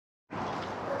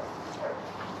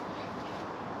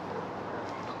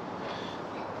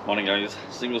Morning guys,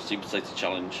 single sweet potato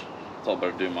challenge. Thought I'd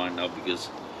better do mine now because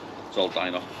it's all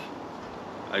dying off.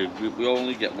 We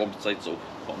only get one potato,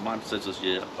 but my potatoes this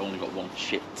year I only got one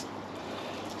chit.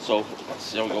 So let's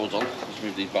see how it goes on. Let's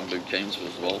move these bamboo canes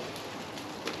first of all.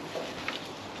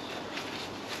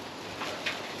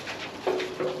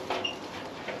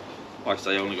 Like I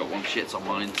say, I only got one chit on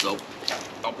mine, so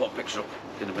I'll put a picture up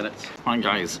in a minute. Fine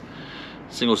guys,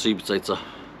 single seed potato,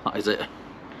 that is it.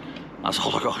 That's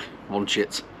all I got, one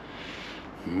chit.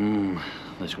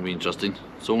 This is going to be interesting.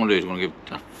 So what I'm going to do is I'm going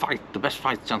to give the best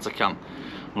fight chance I can.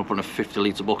 I'm going to put a 50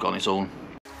 litre bucket on its own.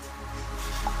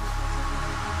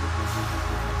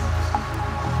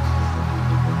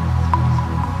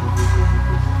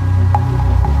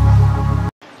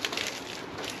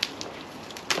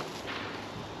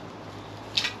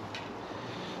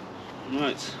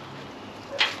 Right,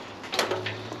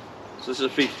 so this is a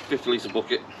 50 litre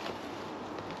bucket.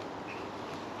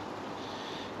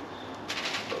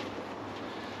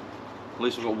 At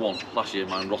least I've got one. Last year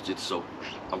mine rotted, so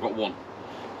I've got one.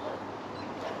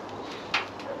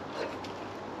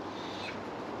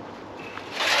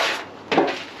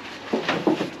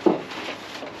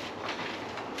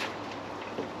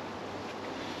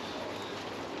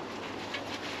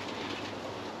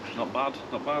 Not bad,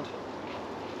 not bad.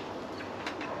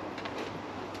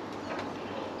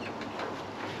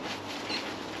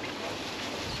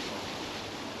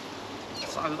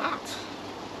 Side of that.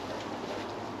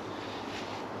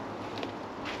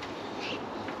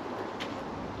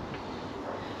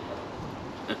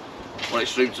 One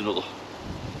extreme to another.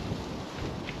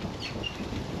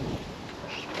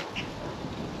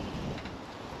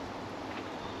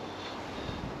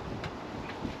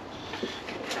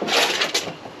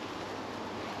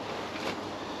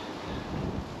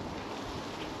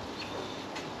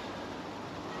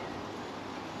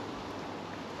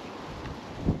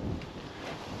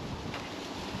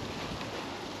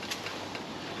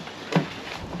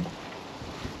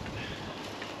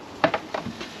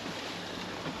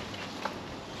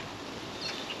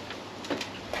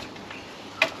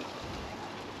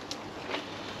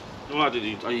 What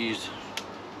I used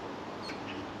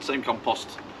same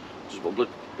compost, just put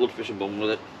bloodfish and bone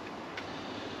with it.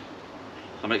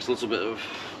 I mixed a little bit of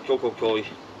cocoa coir,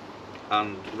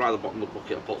 and right at the bottom of the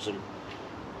bucket I put some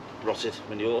rotted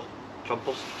manure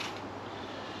compost.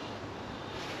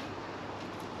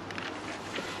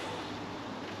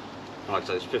 Like I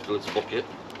say, it's 50 litre bucket.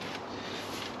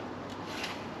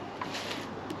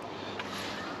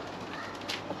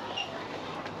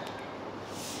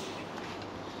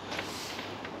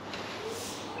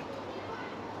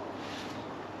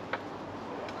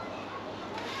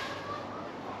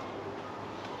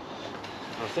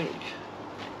 I think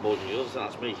more than yours,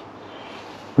 that's me.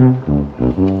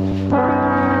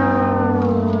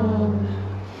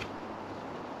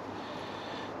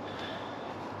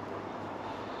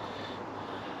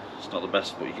 It's not the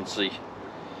best, but you can see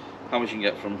how much you can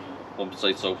get from one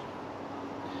potato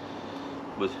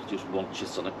with just one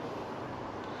chit on it.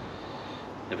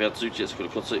 If I had two chits I could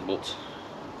have cut it, but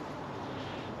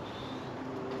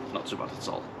not too bad at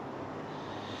all.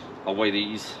 I'll weigh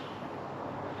these.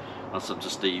 I said to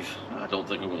Steve, I don't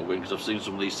think I'm going to win because I've seen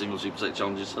some of these single sweet potato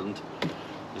challenges and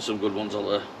there's some good ones out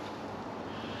there.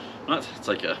 Right,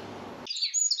 take care.